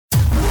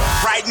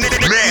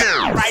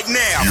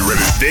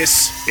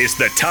This is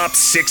the Top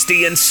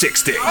 60 and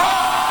 60.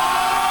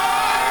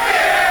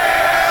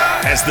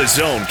 As the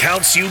Zone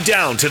counts you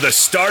down to the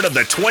start of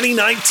the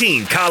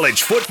 2019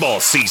 college football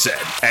season.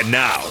 And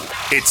now,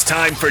 it's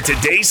time for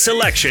today's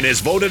selection as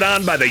voted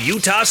on by the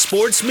Utah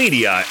sports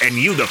media and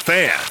you, the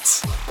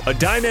fans. A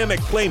dynamic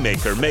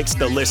playmaker makes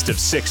the list of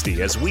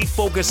 60 as we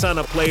focus on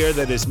a player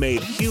that has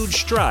made huge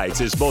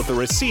strides as both a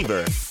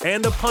receiver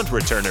and a punt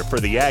returner for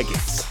the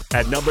Aggies.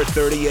 At number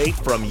 38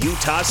 from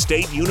Utah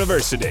State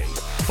University,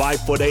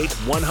 5'8",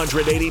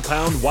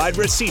 180-pound wide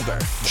receiver,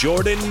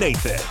 Jordan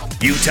Nathan.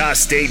 Utah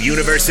State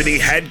University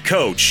head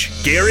coach,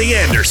 Gary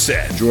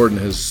Anderson. Jordan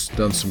has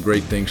done some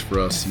great things for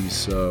us.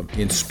 He's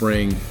in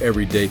spring,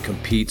 every day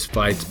competes,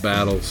 fights,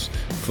 battles.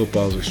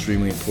 Football is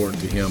extremely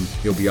important to him.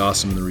 He'll be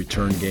awesome in the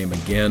return game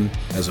again.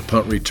 As a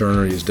punt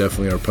returner, he's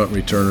definitely our punt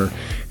returner.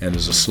 And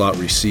as a slot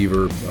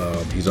receiver,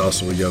 he's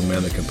also a young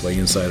man that can play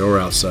inside or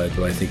outside,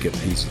 but I think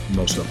he's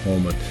most at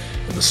home at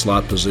the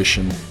slot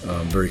position.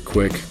 Very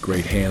quick,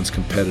 great hands,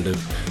 competitive,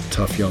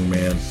 tough young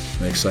man.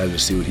 I'm excited to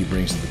see what he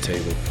brings to the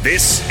table.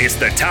 This is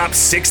the Top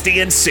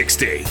 60 and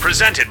 60,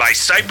 presented by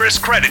Cypress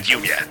Credit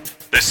Union,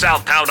 the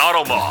Southtown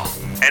Auto Mall,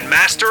 and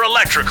Master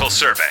Electrical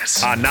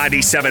Service on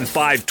 97.5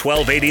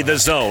 1280 The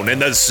Zone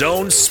and the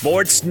Zone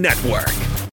Sports Network.